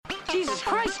Jesus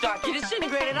Christ, Doc, you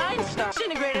disintegrated Einstein.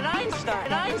 Disintegrated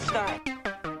Einstein. Einstein.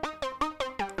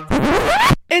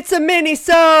 It's a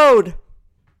mini-sode!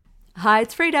 Hi,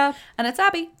 it's Frida. And it's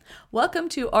Abby. Welcome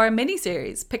to our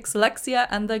mini-series, Pixelexia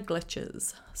and the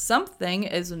Glitches. Something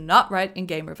is not right in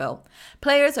Gamerville.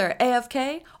 Players are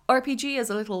AFK, RPG is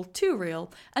a little too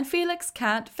real, and Felix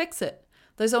can't fix it.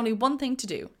 There's only one thing to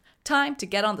do. Time to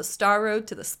get on the Star Road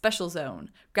to the Special Zone.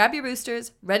 Grab your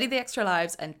boosters, ready the extra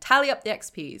lives, and tally up the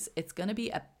XPs. It's gonna be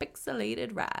a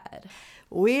pixelated ride.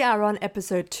 We are on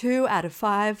episode 2 out of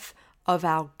 5 of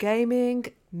our gaming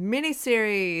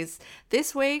mini-series.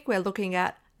 This week we're looking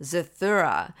at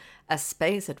Zathura, a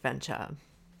space adventure.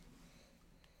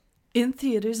 In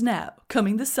theaters now,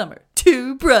 coming this summer,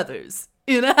 Two Brothers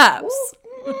in a House.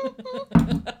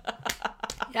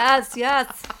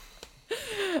 Yes.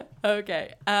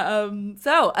 Okay. And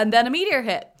then a meteor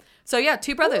hit. So yeah,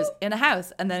 two brothers in a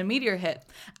house, and then a meteor hit,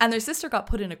 and their sister got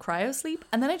put in a cryo sleep,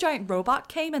 and then a giant robot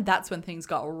came, and that's when things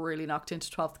got really knocked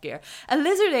into 12th gear. A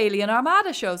lizard alien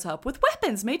armada shows up with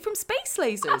weapons made from space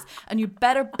lasers, and you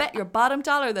better bet your bottom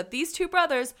dollar that these two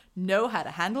brothers know how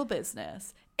to handle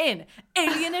business. In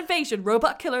Alien Invasion,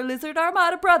 Robot Killer Lizard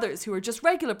Armada Brothers, who are just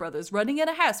regular brothers running in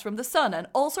a house from the sun and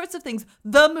all sorts of things,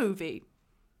 the movie.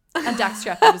 And Dax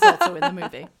Shepard is also in the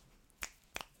movie.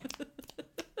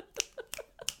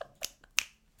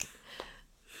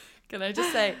 Can I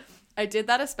just say, I did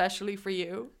that especially for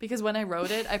you, because when I wrote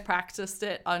it, I practiced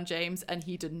it on James and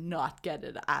he did not get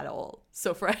it at all.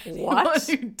 So for anyone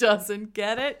who doesn't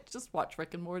get it, just watch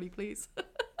Rick and Morty, please.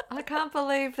 I can't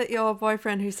believe that your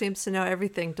boyfriend, who seems to know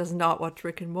everything, does not watch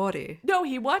Rick and Morty. No,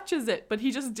 he watches it, but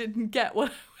he just didn't get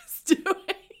what I was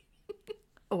doing.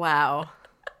 Wow.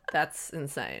 That's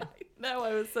insane. No,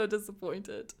 I was so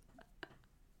disappointed.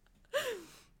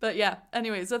 But yeah,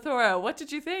 anyway, Zathura, what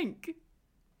did you think?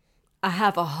 I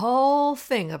have a whole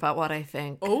thing about what I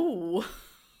think. Oh.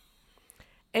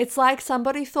 It's like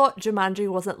somebody thought Jumanji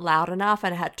wasn't loud enough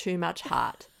and had too much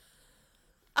heart.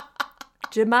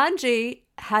 Jumanji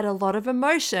had a lot of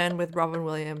emotion with Robin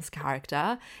Williams'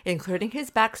 character, including his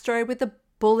backstory with the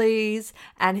bullies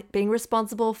and being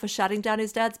responsible for shutting down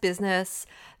his dad's business.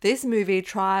 This movie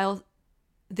tries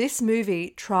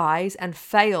and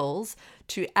fails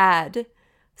to add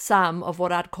some of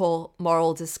what I'd call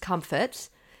moral discomfort.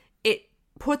 It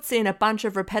puts in a bunch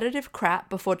of repetitive crap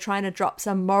before trying to drop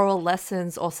some moral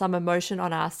lessons or some emotion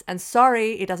on us. And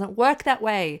sorry, it doesn't work that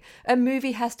way. A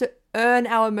movie has to earn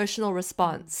our emotional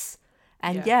response.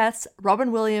 And yes,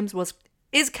 Robin Williams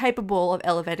is capable of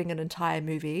elevating an entire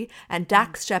movie. And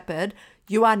Dax Shepard,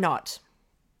 you are not.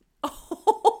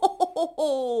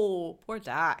 Oh, poor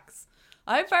Dax.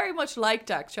 I very much like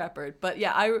Dax Shepard, but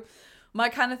yeah, my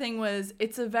kind of thing was,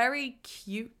 it's a very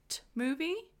cute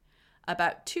movie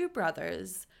about two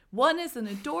brothers. One is an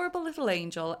adorable little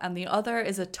angel and the other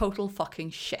is a total fucking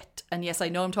shit. And yes, I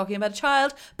know I'm talking about a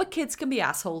child, but kids can be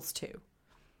assholes too.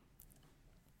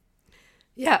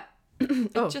 Yeah.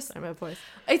 Sorry, my voice.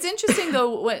 It's interesting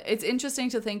though. It's interesting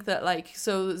to think that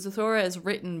so Zathura is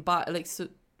written by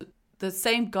the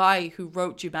same guy who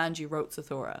wrote Jumanji wrote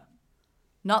Zathura,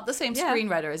 not the same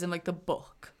screenwriter as in the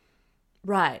book.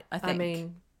 Right. I think. I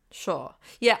mean, sure.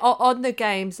 Yeah. On the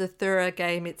games, the Zathura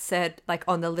game, it said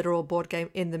on the literal board game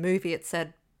in the movie, it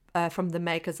said from the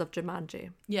makers of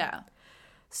Jumanji. Yeah.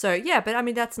 So yeah, but I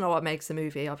mean that's not what makes a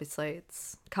movie. Obviously,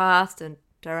 it's cast and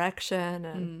direction,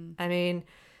 and I mean.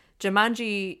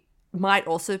 Jumanji might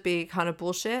also be kind of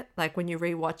bullshit, when you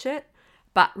rewatch it,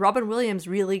 but Robin Williams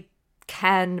really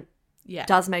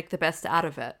does make the best out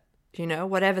of it. You know,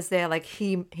 whatever's there,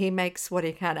 he makes what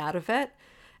he can out of it,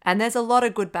 and there's a lot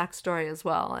of good backstory as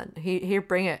well, and he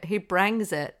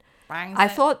brings it. I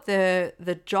thought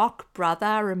the Jock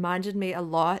brother reminded me a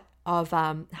lot of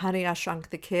Honey, I Shrunk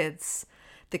the Kids,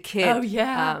 the kid. Oh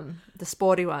yeah, the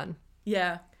sporty one.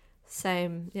 Yeah,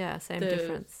 same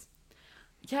difference.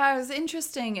 Yeah, it was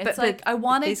interesting. It's but I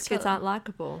wanted these kids aren't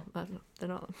likable. They're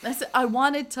not. I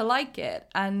wanted to like it,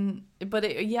 but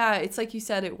it's like you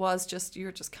said. It was just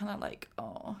you're just kind of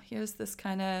oh, here's this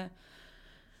kind of.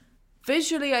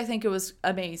 Visually, I think it was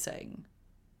amazing.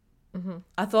 Mm-hmm.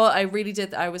 I thought I really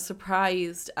did. I was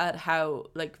surprised at how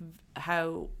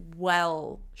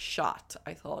well shot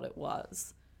I thought it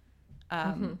was.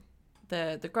 The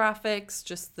graphics,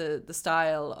 just the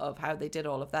style of how they did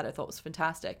all of that, I thought was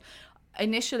fantastic.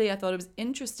 Initially, I thought it was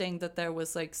interesting that there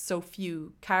was so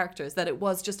few characters, that it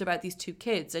was just about these two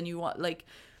kids, and you want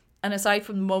and aside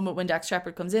from the moment when Dax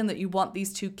Shepard comes in, that you want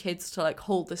these two kids to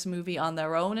hold this movie on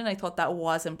their own, and I thought that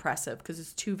was impressive because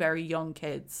it's two very young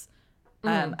kids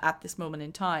at this moment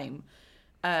in time.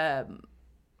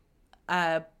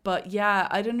 But yeah,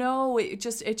 I don't know. It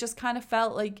just kind of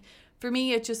felt like, for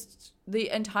me, the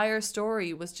entire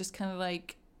story was just kind of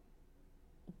like,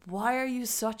 why are you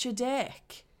such a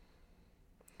dick?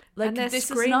 Like, this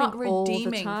is not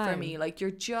redeeming for me. Like, you're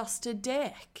just a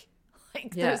dick.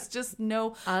 Like, there's just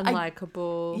no...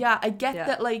 Unlikable. I get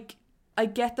that, like, I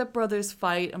get that brothers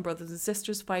fight and brothers and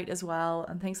sisters fight as well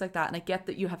and things like that. And I get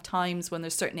that you have times when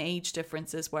there's certain age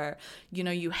differences where, you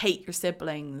know, you hate your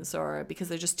siblings or because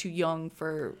they're just too young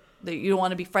you don't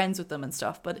want to be friends with them and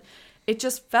stuff. But it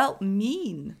just felt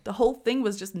mean. The whole thing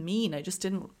was just mean. I just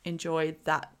didn't enjoy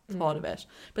that thought of it.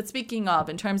 But speaking of,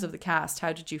 in terms of the cast,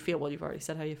 how did you feel? Well, you've already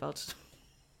said how you felt.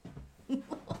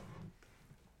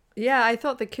 Yeah, I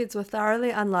thought the kids were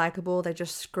thoroughly unlikable. They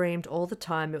just screamed all the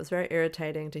time. It was very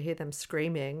irritating to hear them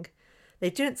screaming. They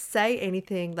didn't say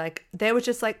anything. Like, they were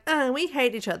just like, oh, we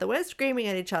hate each other. We're screaming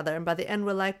at each other. And by the end,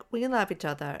 we're like, we love each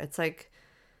other. It's like,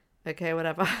 okay,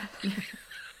 whatever.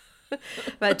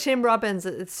 But Tim Robbins,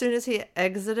 as soon as he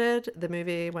exited, the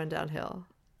movie went downhill.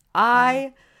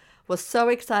 I was so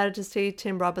excited to see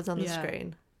Tim Robbins on the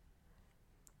screen.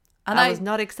 And I was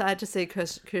not excited to see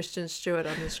Kristen Stewart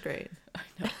on the screen.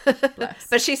 I know. Bless.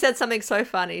 But she said something so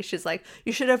funny. She's like,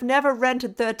 you should have never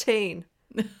rented 13.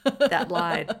 That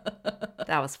line.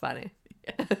 That was funny.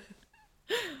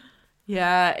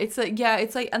 Yeah, it's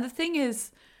like, and the thing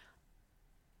is,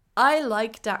 I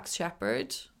like Dax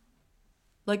Shepard.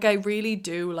 Like, I really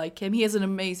do like him. He has an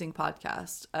amazing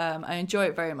podcast. I enjoy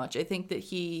it very much. I think that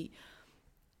he,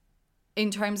 in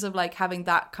terms of like having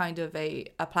that kind of a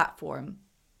platform,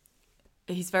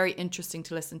 he's very interesting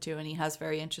to listen to, and he has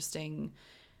very interesting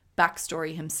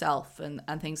backstory himself and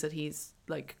things that he's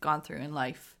like gone through in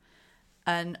life.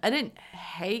 And I didn't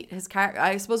hate his character.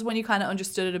 I suppose when you kind of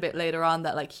understood it a bit later on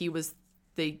that like he was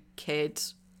the kid,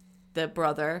 the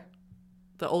brother,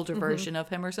 the older version of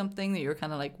him or something, that you're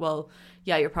kind of like, well,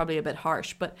 yeah, you're probably a bit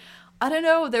harsh. But I don't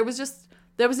know, there was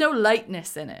no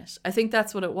lightness in it. I think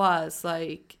that's what it was.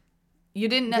 Like, you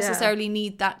didn't necessarily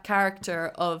need that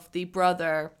character of the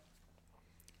brother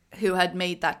who had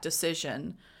made that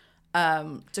decision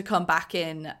to come back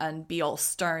in and be all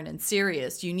stern and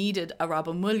serious. You needed a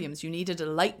Robin Williams. You needed a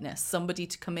lightness, somebody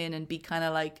to come in and be kind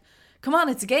of like, come on,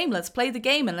 it's a game. Let's play the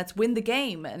game and let's win the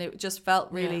game. And it just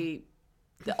felt really,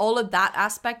 all of that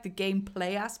aspect, the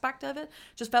gameplay aspect of it,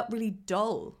 just felt really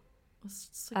dull.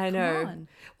 Like, I know. Come on.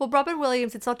 Well, Robin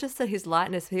Williams, it's not just that his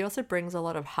lightness, he also brings a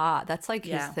lot of heart. That's like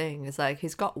his thing. It's like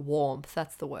he's got warmth.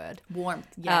 That's the word. Warmth,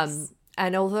 yes.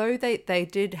 And although they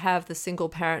did have the single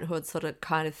parenthood sort of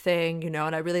kind of thing, you know,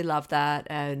 and I really loved that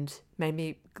and made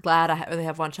me glad I only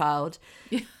have one child.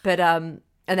 But, and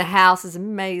the house is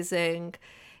amazing.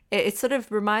 It sort of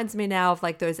reminds me now of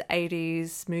like those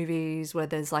 80s movies where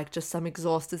there's like just some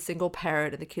exhausted single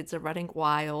parent and the kids are running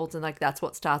wild, and like that's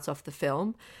what starts off the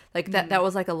film. Like that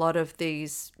was like a lot of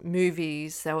these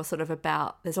movies that were sort of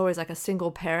about, there's always like a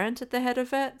single parent at the head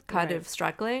of it, kind of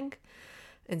struggling.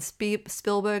 In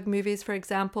Spielberg movies, for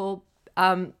example.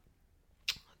 But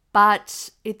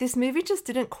this movie just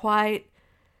didn't quite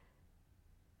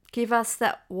give us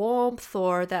that warmth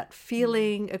or that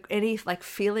feeling, any like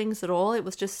feelings at all. It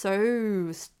was just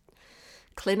so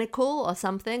clinical or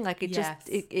something. Like it just,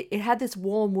 it had this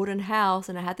warm wooden house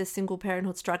and it had this single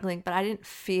parenthood struggling, but I didn't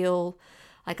feel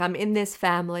like I'm in this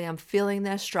family. I'm feeling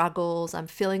their struggles. I'm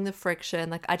feeling the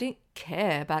friction. Like I didn't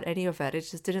care about any of it. It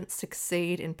just didn't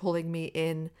succeed in pulling me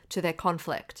in to their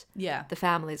conflict. Yeah. The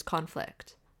family's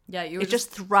conflict. Yeah. It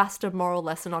just thrust a moral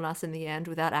lesson on us in the end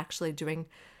without actually doing,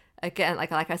 again,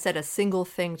 like I said, a single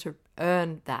thing to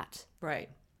earn that. Right.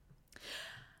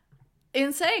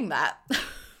 In saying that,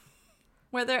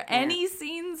 were there any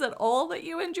scenes at all that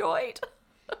you enjoyed?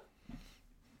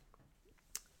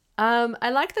 I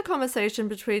like the conversation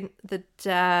between the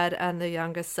dad and the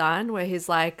younger son where he's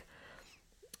like,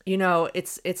 you know,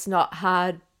 it's not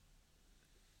hard,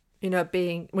 you know,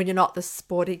 being when you're not the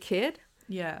sporty kid.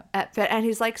 Yeah. And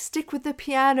he's like, stick with the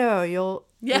piano. You'll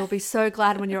be so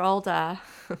glad when you're older.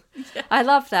 I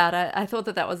love that. I thought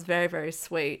that was very, very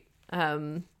sweet.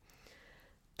 That's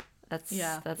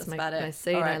my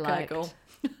scene. All right, I liked. Go.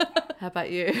 How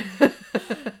about you?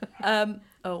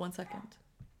 Oh, 1 second.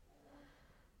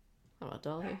 Oh,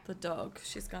 Dolly. The dog.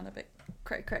 She's gone a bit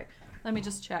cray. Let me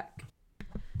just check.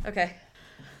 Okay.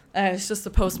 It's just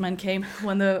the postman came.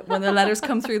 When the letters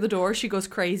come through the door, she goes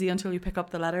crazy until you pick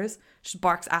up the letters. She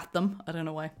barks at them. I don't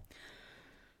know why.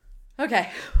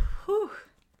 Okay. Whew.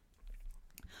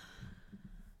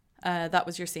 That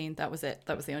was your scene. That was it.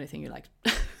 That was the only thing you liked.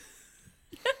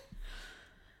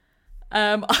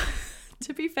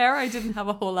 To be fair, I didn't have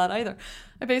a whole lot either.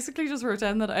 I basically just wrote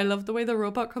down that I love the way the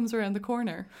robot comes around the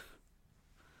corner.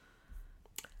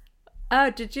 Oh,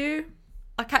 did you?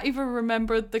 I can't even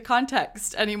remember the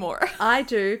context anymore. I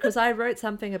do, because I wrote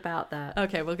something about that.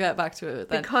 Okay, we'll get back to it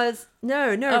then. Because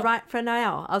right for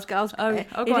now. I was go it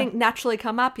didn't naturally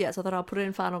come up yet, so I thought I'll put it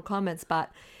in final comments.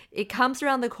 But it comes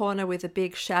around the corner with a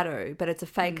big shadow, but it's a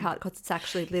fake art because it's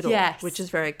actually little, Yes. which is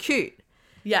very cute.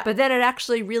 Yeah. But then it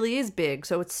actually really is big,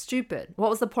 so it's stupid. What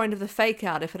was the point of the fake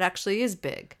out if it actually is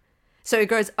big? So it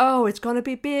goes, oh, it's going to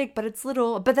be big, but it's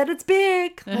little, but then it's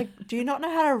big. Like, do you not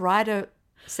know how to write a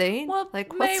scene? Well,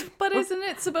 like, but isn't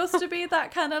it supposed to be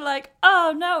that kind of like,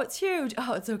 oh no, it's huge.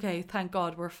 Oh, it's okay. Thank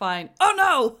God we're fine. Oh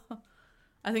no.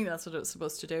 I think that's what it's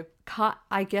supposed to do.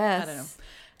 I guess. I don't know.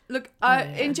 Look,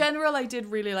 in general, I did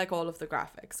really like all of the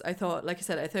graphics. I thought, like I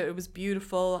said, I thought it was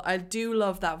beautiful. I do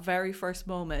love that very first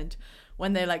moment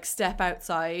when they like step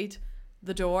outside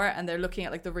the door and they're looking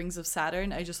at like the rings of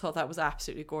Saturn. I just thought that was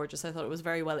absolutely gorgeous. I thought it was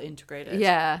very well integrated.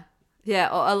 Yeah.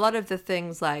 A lot of the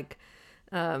things like,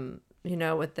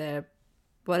 with their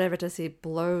whatever, does he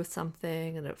blow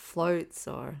something and it floats,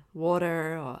 or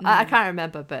water, or I can't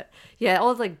remember, but yeah,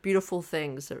 all like beautiful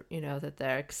things that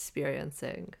they're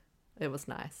experiencing. It was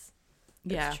nice.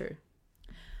 Yeah, it's true.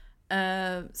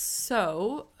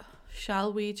 So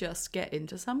shall we just get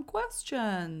into some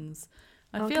questions?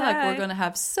 I feel like we're gonna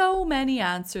have so many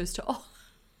answers to all.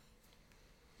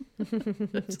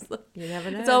 You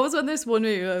never know. It's always when there's one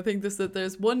movie. I think that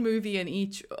there's one movie in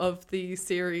each of the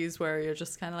series where you're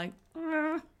just kind of like,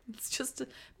 it's just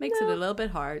makes it a little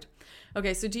bit hard.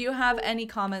 Okay, so do you have any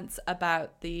comments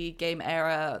about the game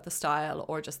era, the style,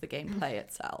 or just the gameplay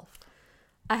itself?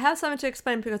 I have something to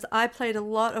explain because I played a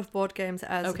lot of board games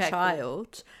as a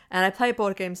child, and I play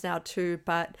board games now too,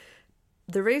 but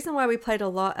the reason why we played a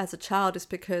lot as a child is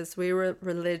because we were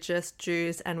religious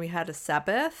Jews and we had a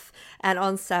Sabbath, and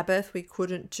on Sabbath we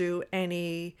couldn't do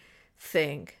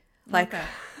anything. Like,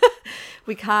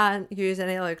 we can't use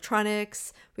any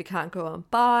electronics, we can't go on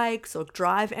bikes or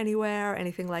drive anywhere or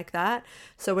anything like that.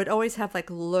 So we'd always have like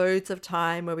loads of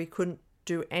time where we couldn't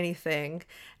do anything,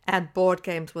 and board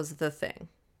games was the thing.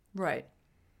 Right.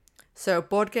 So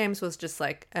board games was just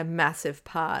like a massive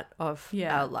part of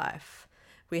our life.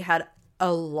 We had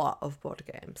a lot of board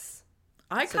games.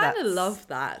 I kind of love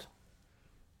that.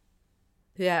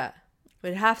 Yeah.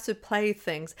 We'd have to play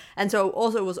things. And so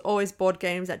also it was always board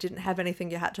games that didn't have anything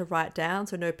you had to write down.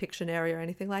 So no Pictionary or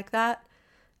anything like that.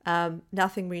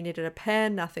 Nothing where you needed a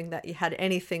pen, nothing that you had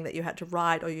anything that you had to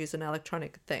write or use an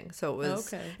electronic thing. So it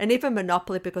was, and even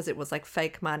Monopoly, because it was like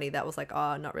fake money, that was like,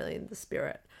 oh, not really in the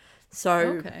spirit.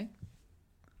 So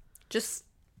just,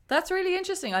 that's really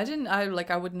interesting. I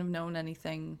wouldn't have known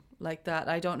anything like that.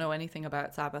 I don't know anything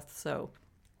about Sabbath, so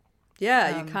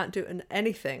yeah, you can't do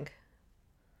anything.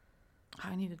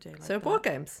 I need a day like that. So board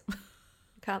games. You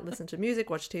can't listen to music,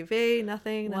 watch TV,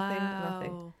 nothing.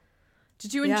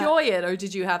 Did you enjoy it, or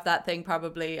did you have that thing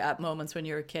probably at moments when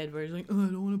you were a kid where you're like, oh, I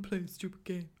don't want to play a stupid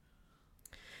game?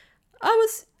 I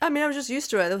was just used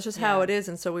to it. That was just how it is.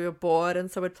 And so we were bored, and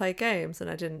so we'd play games,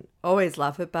 and I didn't always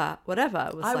love it, but whatever.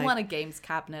 It was I want a games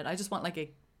cabinet. I just want like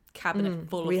a cabinet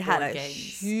full of board games. We had a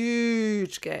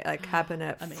huge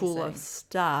cabinet full of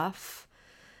stuff.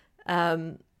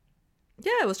 It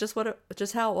was just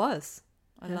just how it was.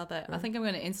 I love it. I think I'm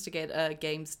going to instigate a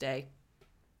games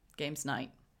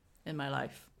night in my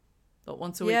life. But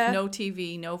once a week, no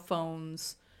TV, no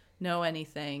phones, no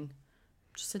anything.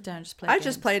 Just sit down, just play games. I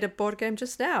just played a board game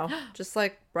just now. Just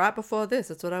like right before this.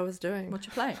 That's what I was doing. What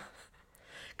you play?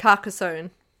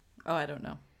 Carcassonne. Oh, I don't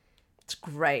know. It's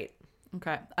great.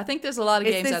 Okay. I think there's a lot of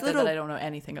games out there that I don't know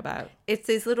anything about. It's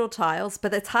these little tiles,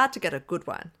 but it's hard to get a good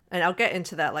one. And I'll get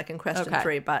into that like in question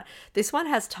 3. But this one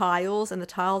has tiles, and the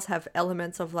tiles have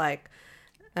elements of like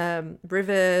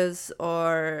rivers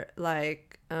or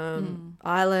like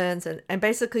islands. And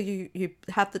basically you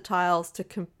have the tiles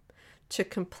to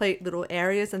complete little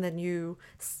areas, and then you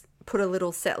put a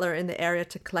little settler in the area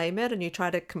to claim it, and you try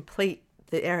to complete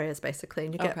the areas basically,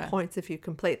 and you get points if you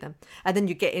complete them, and then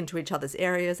you get into each other's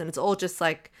areas, and it's all just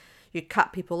like you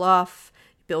cut people off,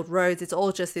 you build roads. It's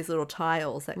all just these little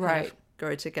tiles that kind of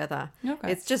go together.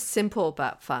 It's just simple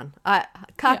but fun.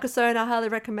 Carcassonne, I highly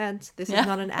recommend. This is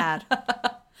not an ad.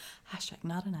 Hashtag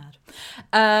not an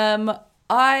ad.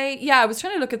 I was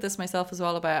trying to look at this myself as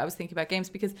well. I was thinking about games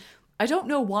because I don't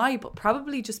know why, but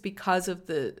probably just because of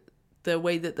the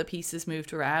way that the pieces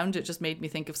moved around, it just made me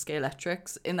think of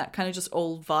Scalextrics in that kind of just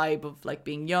old vibe of like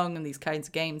being young and these kinds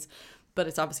of games. But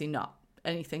it's obviously not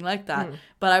anything like that.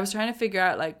 But I was trying to figure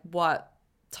out like what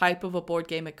type of a board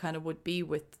game it kind of would be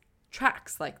with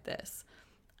tracks like this.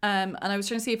 And I was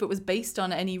trying to see if it was based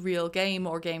on any real game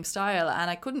or game style, and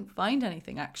I couldn't find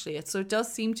anything actually. So it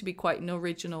does seem to be quite an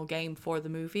original game for the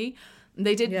movie.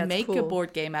 They did Yeah, it's make a cool.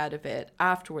 board game out of it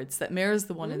afterwards that mirrors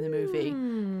the one in the movie.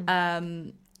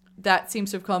 That seems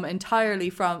to have come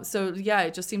entirely from,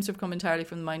 it just seems to have come entirely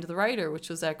from the mind of the writer, which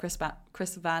was Chris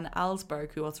Van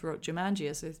Allsburg, who also wrote Jumanji,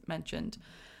 as I mentioned.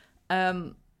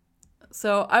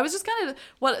 So I was just kind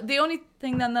of, the only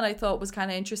thing then that I thought was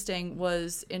kind of interesting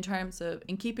was in terms of,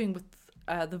 in keeping with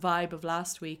the vibe of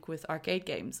last week with arcade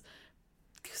games,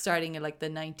 starting in like the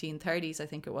 1930s, I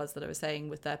think it was that I was saying,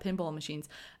 with pinball machines.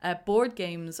 Board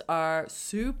games are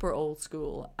super old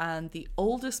school, and the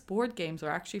oldest board games are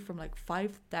actually from like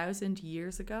 5,000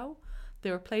 years ago.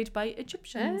 They were played by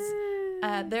Egyptians.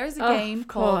 There's a game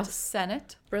called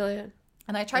Senet. Brilliant.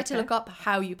 And I tried to look up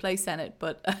how you play Senet,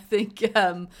 but I think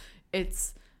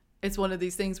it's one of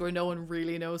these things where no one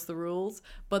really knows the rules.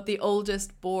 But the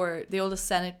oldest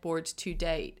Senet board to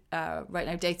date, right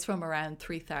now, dates from around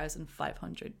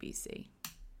 3,500 BC.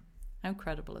 How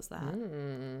incredible is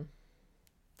that?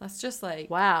 That's just like,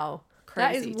 Wow.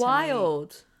 That crazy is to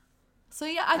wild. So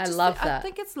yeah, I love I that.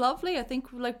 think it's lovely. I think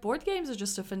like board games are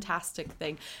just a fantastic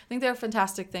thing. I think they're a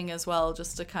fantastic thing as well,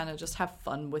 just to kind of just have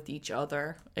fun with each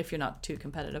other if you're not too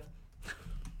competitive.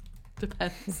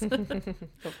 Depends.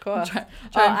 Of course. Try-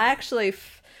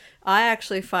 I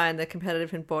actually find the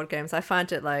competitive in board games, I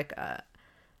find it like,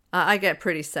 I get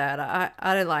pretty sad.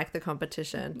 I don't like the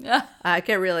competition. Yeah. I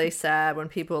get really sad when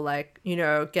people like,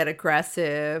 get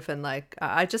aggressive, and like,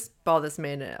 I just bothers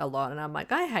me a lot. And I'm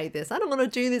like, I hate this. I don't want to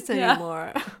do this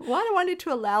anymore. Why do I need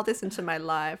to allow this into my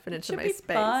life and into my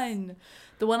space? Fine.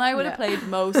 The one I would have played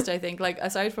most, I think, like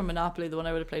aside from Monopoly, the one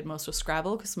I would have played most was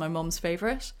Scrabble, because my mum's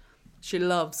favorite. She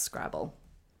loves Scrabble,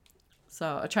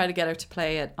 so I try to get her to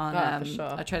play it on. For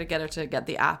sure. I try to get her to get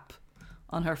the app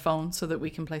on her phone so that we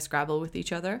can play Scrabble with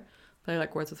each other, play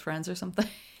like Words with Friends or something.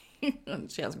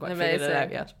 She hasn't quite figured it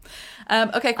out yet.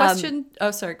 Okay, question.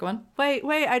 Sorry, go on. Wait,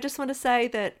 I just want to say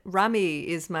that Rummy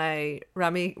is my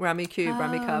Rummy Cube,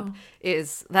 Rummy Cup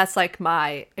that's like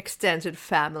my extended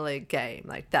family game.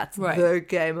 Like that's the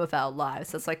game of our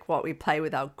lives. That's like what we play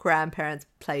with our grandparents,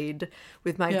 played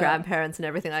with my grandparents and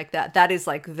everything like that. That is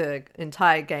like the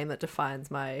entire game that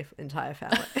defines my entire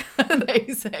family.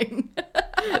 Amazing.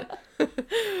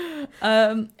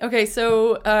 Okay,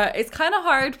 so it's kind of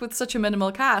hard with such a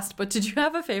minimal cast, but did you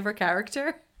have a favorite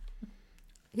character?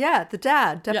 Yeah, the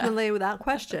dad, definitely, without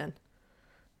question.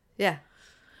 Yeah.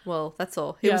 Well, that's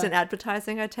all. He was in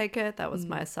advertising, I take it. That was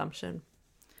my assumption.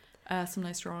 Some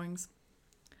nice drawings.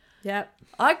 Yep.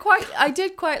 I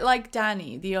did quite like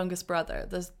Danny, the youngest brother,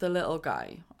 the little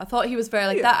guy. I thought he was very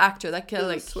like that actor, that kid,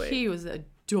 like sweet. he was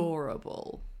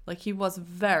adorable. Like he was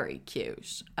very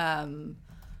cute.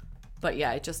 But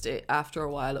yeah, after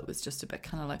a while it was just a bit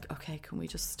kind of like, okay, can we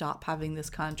just stop having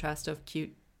this contrast of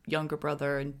cute younger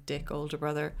brother and dick older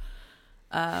brother?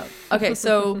 Okay,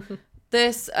 so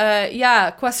this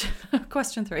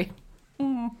question 3.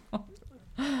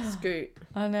 Scoot.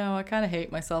 I know, I kind of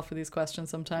hate myself for these questions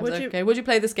sometimes. Would Would you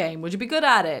play this game? Would you be good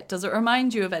at it? Does it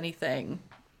remind you of anything?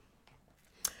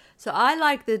 So I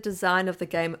like the design of the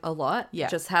game a lot. Yeah.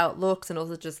 Just how it looks and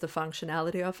also just the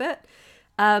functionality of it.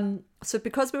 So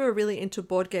because we were really into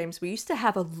board games, we used to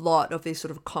have a lot of these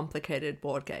sort of complicated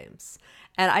board games.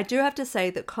 And I do have to say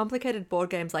that complicated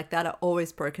board games like that are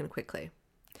always broken quickly.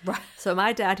 Right. So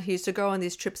my dad, he used to go on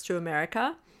these trips to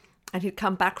America, and he'd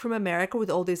come back from America with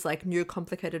all these like new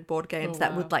complicated board games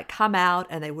that would like come out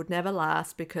and they would never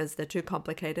last because they're too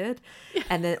complicated.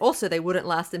 And then also they wouldn't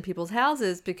last in people's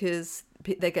houses because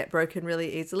they get broken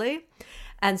really easily.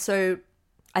 And so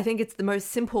I think it's the most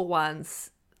simple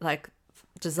ones, like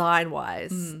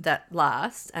design-wise, that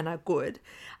last and are good.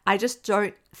 I just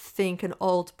don't think an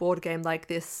old board game like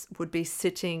this would be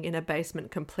sitting in a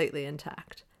basement completely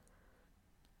intact.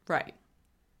 Right.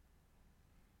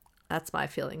 That's my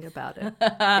feeling about it.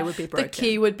 It would be broken. The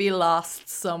key would be lost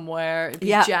somewhere. It'd be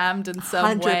jammed in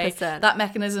some 100%. way. That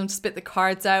mechanism to spit the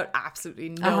cards out, absolutely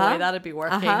no way that'd be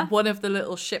working. One of the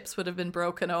little ships would have been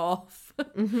broken off.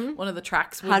 One of the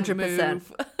tracks wouldn't 100%.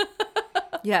 move.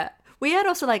 Yeah. We had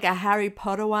also like a Harry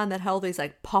Potter one that held these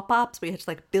like pop-ups. We had to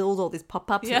like build all these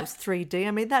pop-ups. Yeah. And it was 3D. I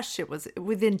mean, that shit was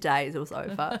within days. It was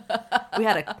over. we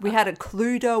had a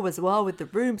Cluedo as well with the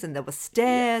rooms, and there were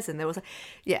stairs, and there was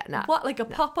What, like a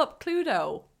pop-up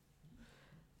Cluedo?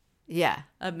 Yeah.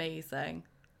 Amazing.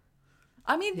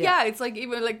 I mean, yeah, it's like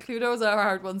even like Cluedos are a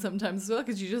hard one sometimes as well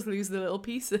because you just lose the little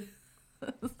pieces.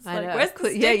 I know. Where's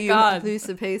the stick you gone? lose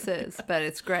the pieces, but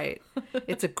it's great.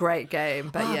 It's a great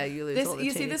game, but yeah, you lose all the You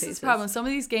see, teeny this pieces. is the problem. Some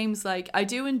of these games, like I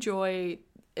do enjoy,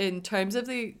 in terms of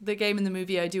the game and the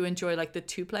movie, I do enjoy like the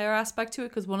 2-player aspect to it,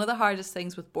 because one of the hardest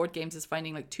things with board games is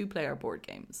finding like 2-player board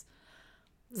games.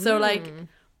 So like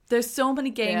There's so many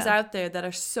games Yeah. out there that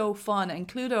are so fun. And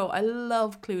Cluedo, I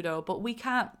love Cluedo, but we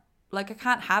can't, like, I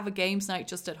can't have a games night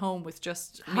just at home with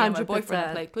just me and my boyfriend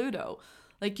and 100%. play Cluedo.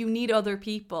 Like, you need other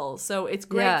people. So it's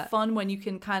great Yeah. fun when you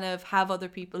can kind of have other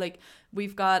people. Like,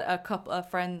 we've got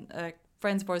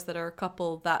friends of ours that are a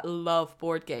couple that love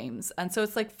board games. And so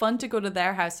it's like fun to go to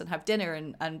their house and have dinner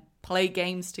and play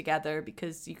games together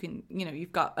because you can,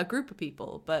 you've got a group of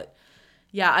people. But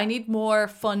yeah, I need more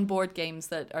fun board games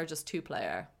that are just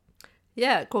 2-player.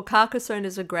 Yeah, well, Carcassonne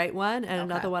is a great one. And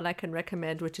Okay. another one I can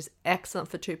recommend, which is excellent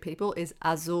for 2 people, is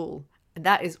Azul. And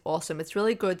that is awesome. It's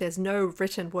really good. There's no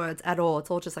written words at all.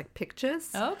 It's all just like pictures.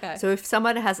 Oh, okay. So if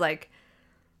someone has like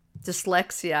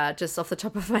dyslexia, just off the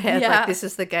top of my head, Yeah. like this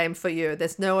is the game for you.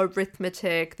 There's no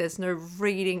arithmetic. There's no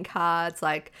reading cards.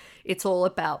 Like it's all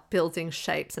about building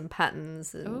shapes and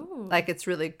patterns. And Ooh. like it's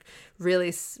really,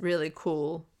 really, really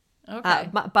cool. Okay.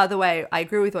 By the way, I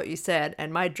agree with what you said,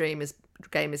 and my game is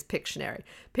Pictionary.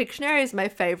 Pictionary is my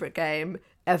favorite game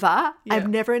ever. Yeah. I'm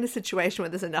never in a situation where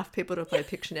there's enough people to play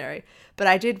Pictionary. But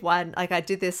I did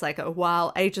this like a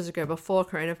while, ages ago before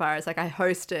coronavirus. Like I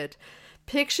hosted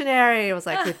Pictionary. It was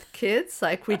like with kids.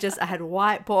 Like I had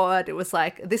whiteboard. It was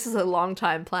like, this is a long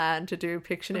time plan to do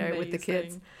Pictionary with the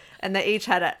kids. Amazing. And they each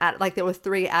had there were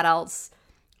 3 adults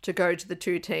to go to the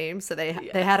 2 teams, so they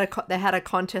had a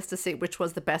contest to see which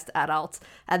was the best adult,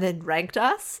 and then ranked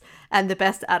us. And the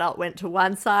best adult went to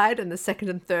one side, and the second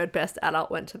and third best adult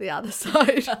went to the other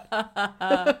side.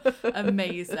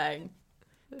 Amazing.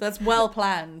 That's well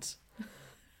planned.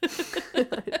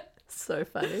 So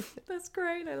funny. That's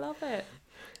great. I love it.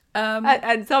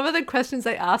 And some of the questions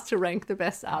they asked to rank the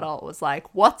best adult was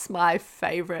like, "What's my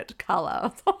favorite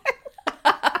color?"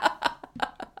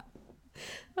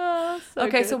 Oh, so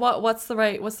Okay, good. so what's the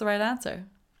right answer?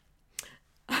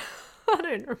 I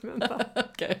don't remember.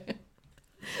 Okay.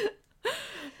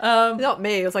 Not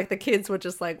me. It was like the kids were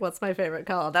just like, "What's my favorite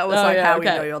color?" That was Oh, like yeah, how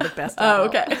okay. we know you're the best Oh,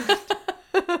 adult.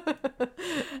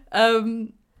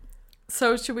 okay.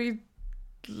 So should we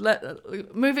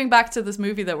moving back to this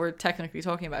movie that we're technically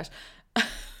talking about?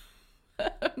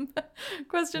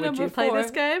 Question Would number you 4. play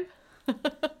this game?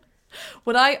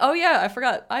 Would I? Oh yeah, I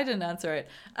forgot. I didn't answer it.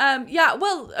 Yeah.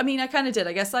 Well, I mean, I kind of did.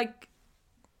 I guess like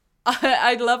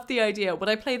I love the idea. Would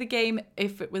I play the game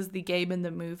if it was the game in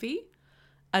the movie?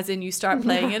 As in, you start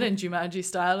playing it in Jumanji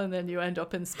style, and then you end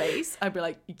up in space. I'd be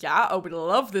like, yeah, I would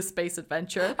love this space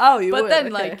adventure. Oh, you But would,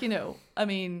 then, okay. like, I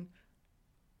mean,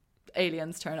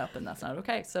 aliens turn up, and that's not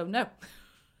okay. So no.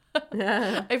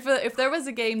 If there was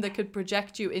a game that could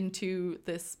project you into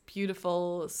this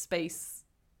beautiful space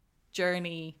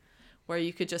journey where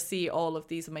you could just see all of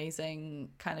these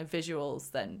amazing kind of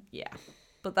visuals, then yeah.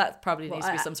 But that probably needs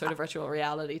to be some sort of virtual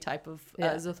reality type of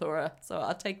Zathura. So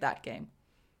I'll take that game.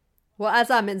 Well,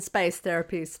 as I'm in space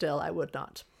therapy still, I would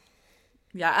not.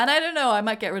 Yeah, and I don't know. I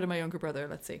might get rid of my younger brother.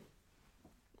 Let's see.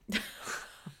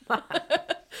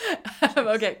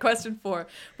 Okay, question 4.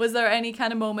 Was there any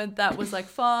kind of moment that was like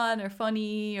fun or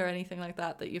funny or anything like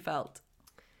that you felt?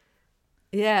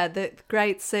 Yeah, the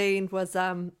great scene was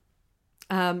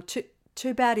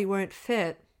too bad he weren't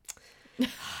fit.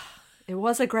 It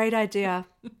was a great idea.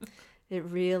 It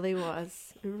really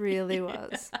was. It really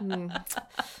was. Mm.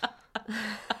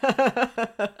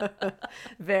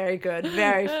 Very good.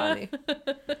 Very funny.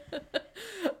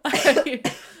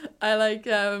 I like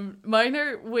mine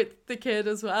are with the kid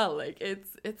as well. Like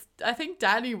it's I think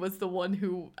Danny was the one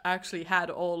who actually had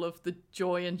all of the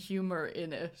joy and humor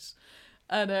in it.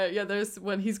 And yeah, there's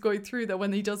when he's going through that,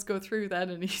 when he does go through that,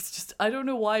 and he's just, I don't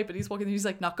know why, but he's walking through, he's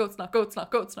like, not goats, not goats,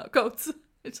 not goats, not goats.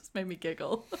 It just made me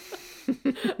giggle.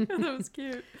 That was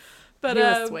cute. But He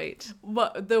was sweet.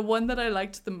 the one that I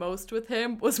liked the most with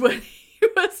him was when he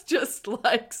was just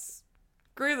like,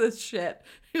 screw this shit.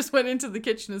 He just went into the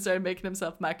kitchen and started making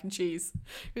himself mac and cheese.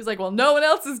 He was like, well, no one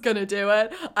else is going to do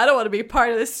it. I don't want to be part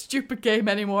of this stupid game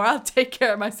anymore. I'll take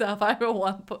care of myself. I don't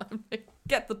want to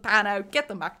get the pan out, get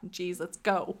the mac and cheese. Let's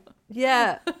go.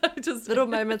 Yeah. Just Little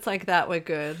moments like that were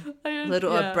good.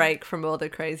 Little yeah. a break from all the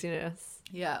craziness.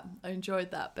 Yeah, I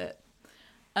enjoyed that bit.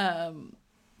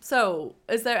 So,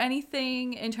 is there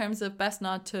anything in terms of best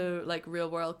nod to like real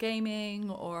world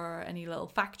gaming or any little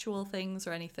factual things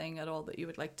or anything at all that you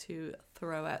would like to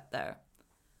throw out there?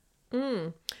 Well,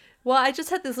 I just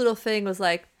had this little thing was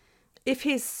like, if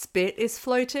his spit is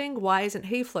floating, why isn't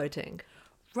he floating?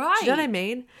 Right. Do you know what I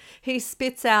mean? He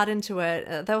spits out into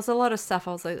it. There was a lot of stuff.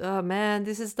 I was like, oh man,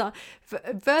 this is not...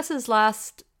 Versus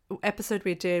last episode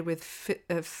we did with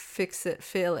Fix It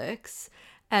Felix.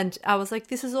 And I was like,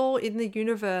 this is all in the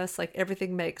universe. Like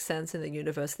everything makes sense in the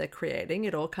universe they're creating.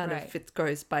 It all kind Right. of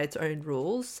goes by its own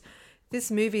rules.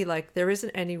 This movie, like there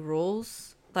isn't any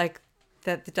rules like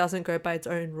that it doesn't go by its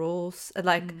own rules, and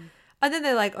like, and then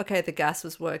they're like, okay, the gas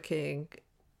was working,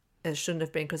 it shouldn't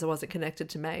have been because it wasn't connected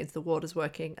to mains. The water's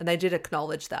working, and they did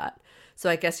acknowledge that. So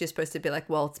I guess you're supposed to be like,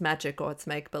 well, it's magic or it's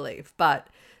make believe, but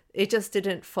it just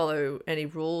didn't follow any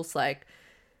rules. Like,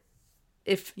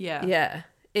 if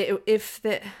if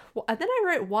the, and then I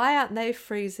wrote, why aren't they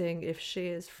freezing if she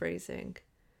is freezing?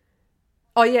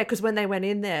 Oh yeah, because when they went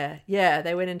in there,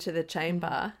 they went into the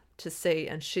chamber to see,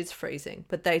 and she's freezing,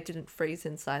 but they didn't freeze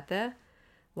inside there.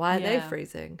 Why are they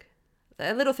freezing?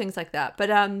 There are little things like that. But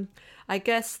I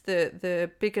guess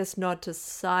the biggest nod to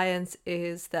science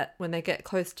is that when they get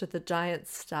close to the giant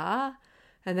star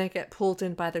and they get pulled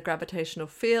in by the gravitational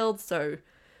field, so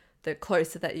the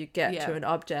closer that you get to an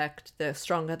object, the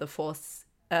stronger the force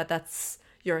that's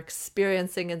you're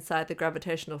experiencing inside the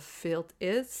gravitational field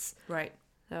is. Right.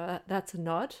 So that's a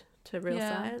nod to real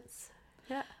science.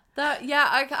 Yeah.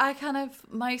 I kind of,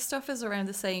 my stuff is around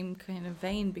the same kind of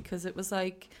vein, because it was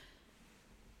like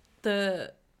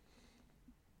the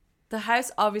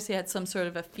house obviously had some sort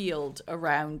of a field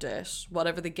around it.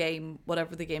 Whatever the game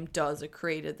does, it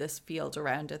created this field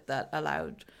around it that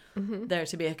allowed there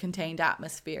to be a contained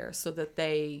atmosphere so that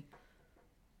they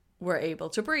were able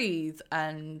to breathe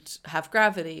and have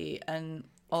gravity and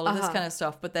all of this kind of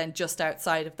stuff. But then just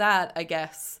outside of that, I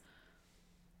guess,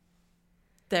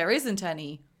 there isn't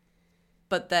any.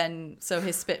 But then, so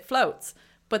his spit floats.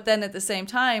 But then at the same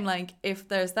time, like, if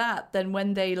there's that, then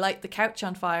when they light the couch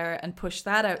on fire and push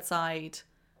that outside,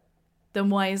 then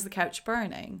why is the couch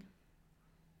burning?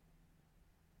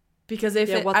 Because if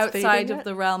it outside of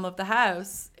the realm of the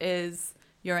house is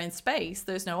you're in space,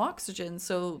 there's no oxygen,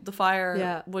 so the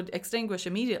fire would extinguish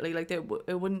immediately. Like,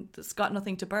 it wouldn't, it's got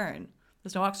nothing to burn.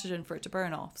 There's no oxygen for it to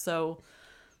burn off. So,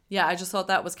 yeah, I just thought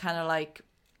that was kind of like,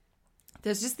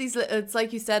 there's just these, it's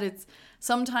like you said, it's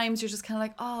sometimes you're just kind of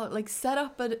like, oh, like set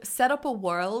up a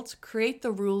world, create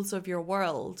the rules of your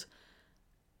world,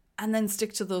 and then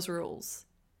stick to those rules.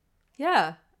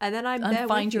 Yeah. And then and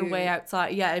find your way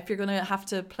outside. Yeah, if you're going to have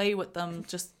to play with them,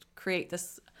 just create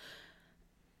this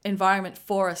environment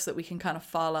for us that we can kind of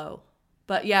follow.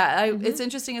 But yeah, it's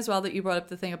interesting as well that you brought up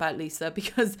the thing about Lisa,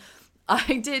 because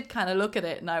I did kind of look at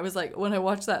it and I was like, when I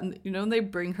watched that, and you know, when they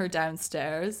bring her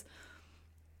downstairs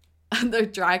and they're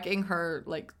dragging her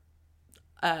like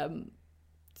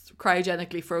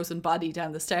cryogenically frozen body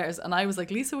down the stairs, and I was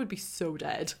like, Lisa would be so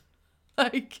dead.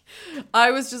 Like,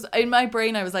 I was just, in my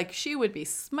brain, I was like, she would be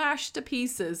smashed to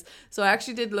pieces. So I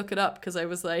actually did look it up, because I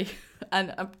was like,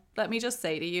 and let me just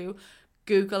say to you,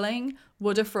 Googling,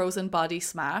 would a frozen body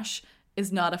smash,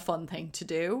 is not a fun thing to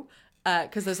do.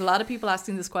 Because there's a lot of people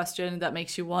asking this question that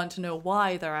makes you want to know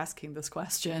why they're asking this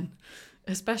question,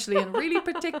 especially in really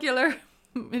particular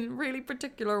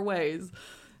ways.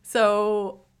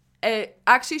 So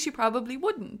actually, she probably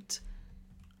wouldn't.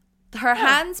 Her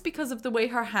hands, because of the way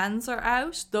her hands are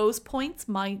out, those points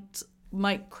might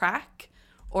crack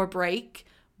or break.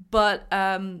 But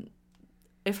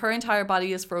if her entire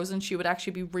body is frozen, she would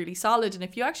actually be really solid. And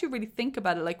if you actually really think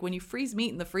about it, like when you freeze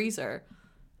meat in the freezer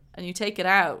and you take it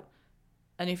out,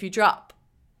 and if you drop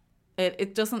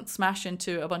it doesn't smash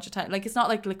into a bunch of tiny, like, it's not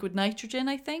like liquid nitrogen,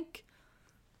 I think.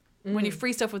 When you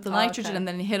freeze stuff with the nitrogen and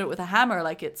then you hit it with a hammer,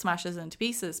 like, it smashes into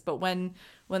pieces. But when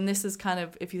this is kind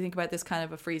of, if you think about this kind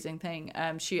of a freezing thing,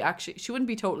 she wouldn't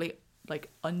be totally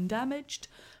like undamaged,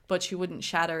 but she wouldn't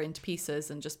shatter into pieces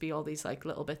and just be all these like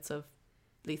little bits of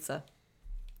Lisa.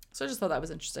 So I just thought that was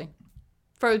interesting.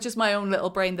 For just my own little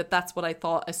brain, that's what I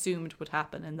assumed would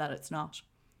happen, and that it's not.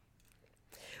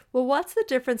 Well, what's the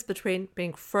difference between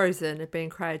being frozen and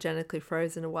being cryogenically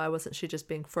frozen, and why wasn't she just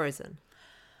being frozen?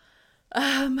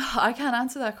 I can't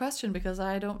answer that question because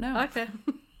I don't know. Okay.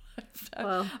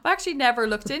 I've actually never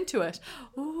looked into it.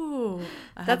 Ooh,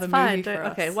 that's fine.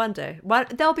 Okay, one day.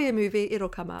 There'll be a movie. It'll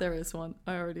come up. There is one.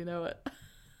 I already know it.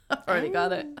 I've already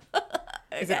got it.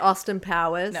 Is it Austin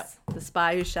Powers? No. The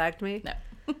Spy Who Shagged Me? No.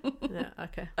 No.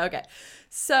 Okay. Okay.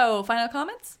 So, final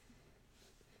comments?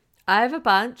 I have a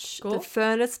bunch. Cool. The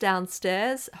furnace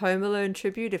downstairs, Home Alone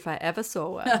tribute if I ever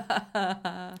saw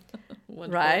one.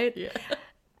 Right? Yeah.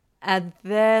 And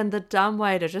then the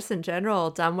dumbwaiter, just in general,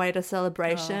 dumbwaiter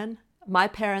celebration. My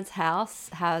parents' house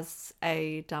has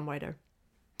a dumbwaiter.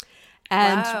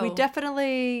 And we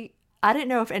definitely, I don't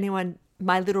know if anyone,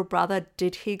 my little brother,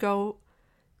 did he go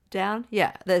down?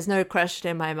 Yeah, there's no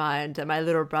question in my mind that my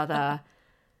little brother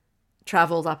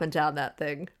traveled up and down that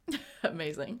thing.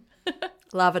 Amazing.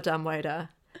 Love a dumbwaiter.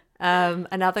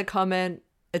 Another comment.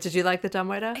 Did you like the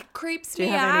dumbwaiter? It creeps me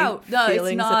out. No,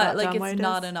 it's not like it's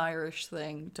not an Irish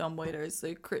thing. Dumbwaiters,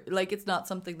 like it's not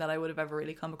something that I would have ever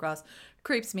really come across.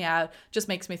 Creeps me out. Just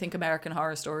makes me think American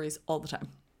Horror Stories all the time.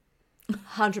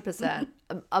 100%.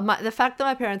 The fact that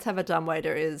my parents have a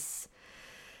dumbwaiter is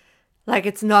like,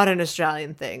 it's not an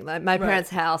Australian thing. Like, my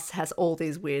parents' house has all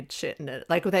these weird shit in it.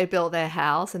 Like, they built their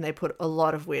house and they put a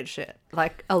lot of weird shit,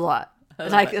 like a lot.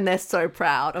 Like, and they're so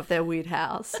proud of their weird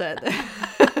house. So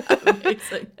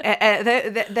Amazing.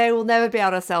 they will never be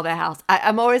able to sell their house.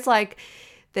 I'm always like,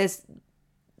 this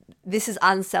is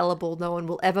unsellable. No one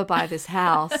will ever buy this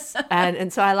house.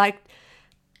 and so I like,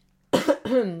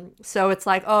 so it's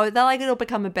like, oh, they're like, it'll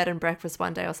become a bed and breakfast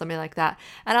one day or something like that.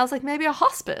 And I was like, maybe a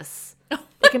hospice.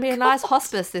 It can be a nice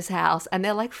hospice, this house. And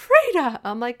they're like, Frida.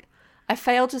 I'm like, I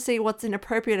fail to see what's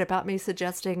inappropriate about me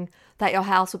suggesting that your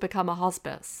house will become a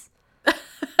hospice.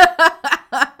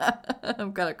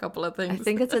 I've got a couple of things. I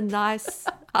think it's a nice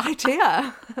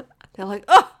idea. They're like,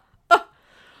 oh,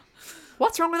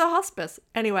 what's wrong with a hospice?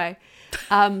 Anyway,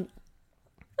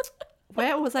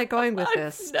 where was I going with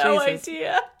this? No Jesus.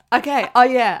 idea. Okay. Oh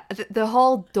yeah, the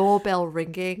whole doorbell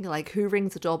ringing. Like, who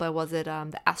rings the doorbell? Was it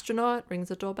the astronaut rings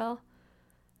the doorbell?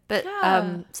 But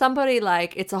somebody,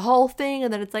 like, it's a whole thing,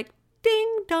 and then it's like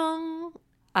ding dong.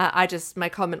 My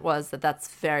comment was that that's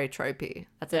very tropey.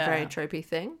 That's a very tropey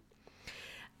thing.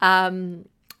 And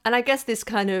I guess this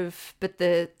kind of, but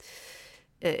this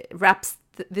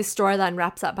storyline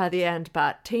wraps up by the end.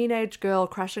 But teenage girl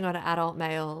crushing on an adult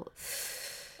male.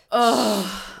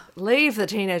 Oh, leave the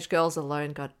teenage girls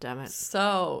alone. God damn it.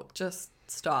 So just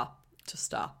stop. Just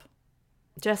stop.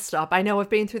 Just stop. I know we've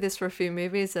been through this for a few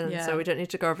movies, and so we don't need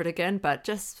to go over it again. But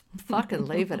just fucking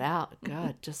leave it out.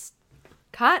 God, just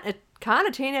can't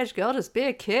a teenage girl just be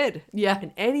a kid? Yeah.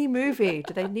 In any movie,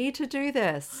 do they need to do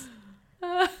this?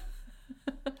 And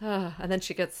then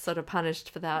she gets sort of punished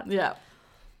for that. Yeah.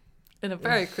 In a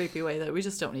very creepy way that we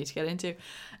just don't need to get into.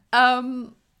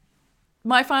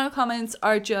 My final comments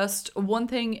are just, one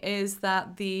thing is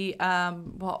that the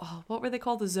what were they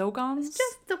called? The Zogons? It's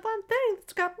just the one thing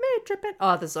that's got me tripping.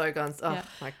 Oh, the Zogons. Oh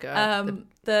my god.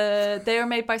 They are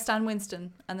made by Stan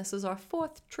Winston, and this is our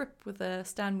 4th trip with the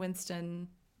Stan Winston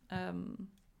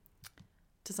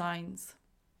designs.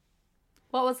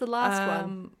 What was the last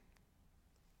one?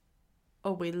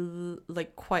 Oh, we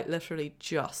quite literally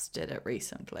just did it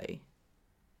recently.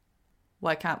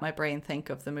 Why can't my brain think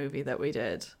of the movie that we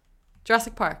did?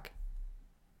 Jurassic Park.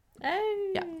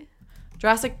 Hey. Yeah.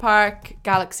 Jurassic Park,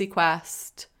 Galaxy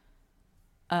Quest,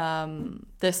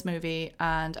 this movie,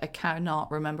 and I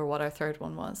cannot remember what our 3rd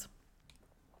one was.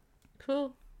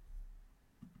 Cool.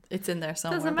 It's in there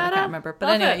somewhere, Doesn't but I matter. can't remember. But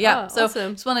Love anyway, it. yeah. Oh, so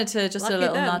awesome. just wanted to Lucky a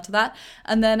little them. nod to that.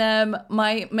 And then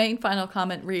my main final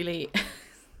comment, really,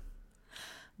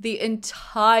 the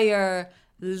entire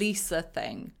Lisa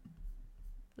thing.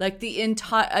 Like, the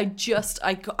entire,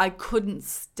 I couldn't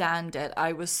stand it.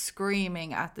 I was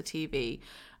screaming at the TV.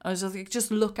 I was just like,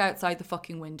 just look outside the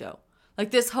fucking window.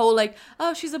 Like, this whole, like,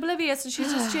 oh, she's oblivious and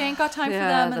she ain't got time for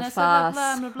them. And the it's blah, blah,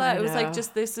 farce. blah, blah. I It was like, know.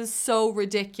 just, this is so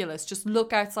ridiculous. Just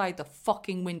look outside the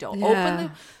fucking window. Yeah. Open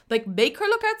the, like, make her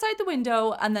look outside the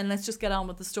window and then let's just get on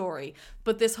with the story.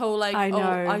 But this whole, like, I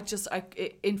know.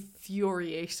 it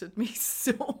infuriated me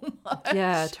so much.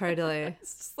 Yeah, totally.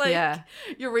 It's just like, Yeah.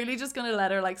 you're really just going to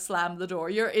let her, like, slam the door.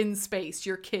 You're in space.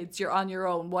 You're kids. You're on your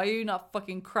own. Why are you not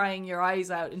fucking crying your eyes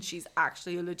out and she's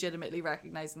actually legitimately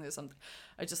recognizing there's something?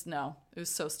 I just, no. It was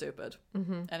so stupid.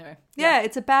 Mm-hmm. Anyway. Yeah,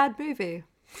 it's a bad movie.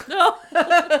 No.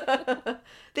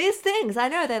 These things, I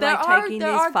know, they're There like are- taking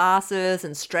there these are- farces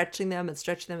and stretching them. It's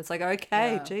like,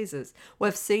 okay, Yeah. Jesus.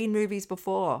 We've seen movies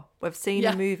before. We've seen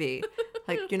Yeah. a movie.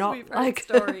 Like, you're not We've heard like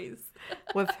stories.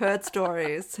 we've heard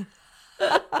stories.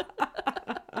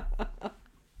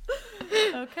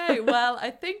 Okay, well, I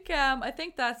think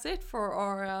that's it for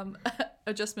our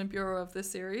adjustment bureau of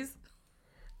this series.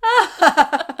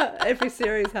 Every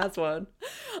series has one.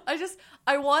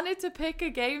 I wanted to pick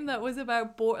a game that was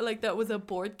about that was a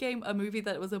board game, a movie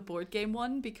that was a board game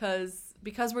one, because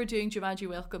we're doing Jumanji: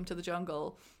 Welcome to the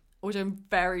Jungle, which I'm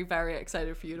very, very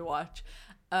excited for you to watch.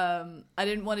 I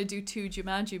didn't want to do 2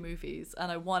 Jumanji movies,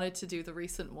 and I wanted to do the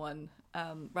recent one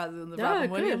rather than the Robin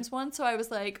good. Williams one. So I was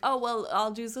like, oh well,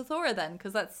 I'll do Zathura then,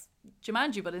 because that's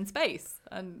Jumanji but in space,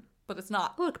 but it's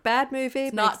not. Look, bad movie,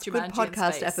 It's makes not good Jumanji in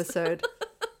podcast space. episode.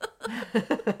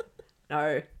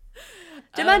 No.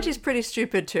 Jumanji's pretty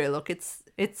stupid too. Look, it's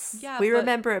Yeah, we but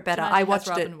remember it better. Jumanji I has watched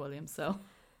Robin it. Williams, so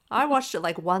I watched it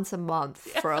like once a month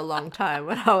for a long time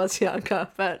when I was younger.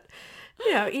 But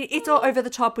you know, it's all over the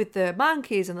top with the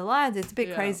monkeys and the lions. It's a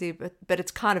bit crazy, but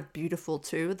it's kind of beautiful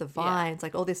too. The vines,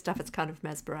 like all this stuff, it's kind of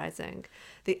mesmerizing.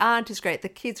 The aunt is great. The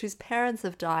kids whose parents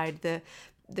have died, the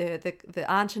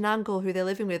aunt and uncle who they're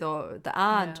living with, or the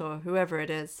aunt or whoever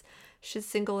it is. She's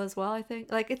single as well, I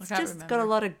think. Like, it's can't just got a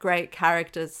remember. lot of great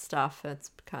characters stuff.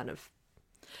 It's kind of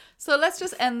So let's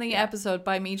just end the episode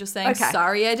by me just saying, Okay.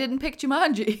 sorry I didn't pick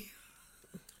Jumanji.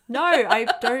 No, I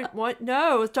don't want.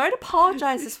 No, don't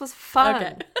apologize. This was fun.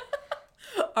 Okay.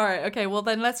 All right. Okay. Well,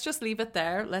 then let's just leave it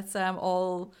there. Let's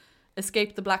all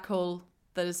escape the black hole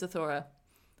that is Zathura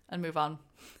and move on.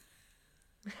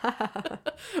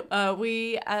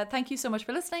 We thank you so much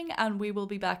for listening, and we will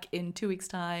be back in 2 weeks'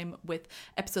 time with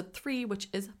episode 3, which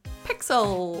is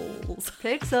Pixels.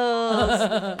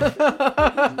 Pixels.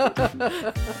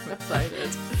 I'm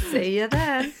excited. See you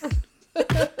then.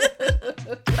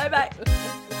 Bye bye.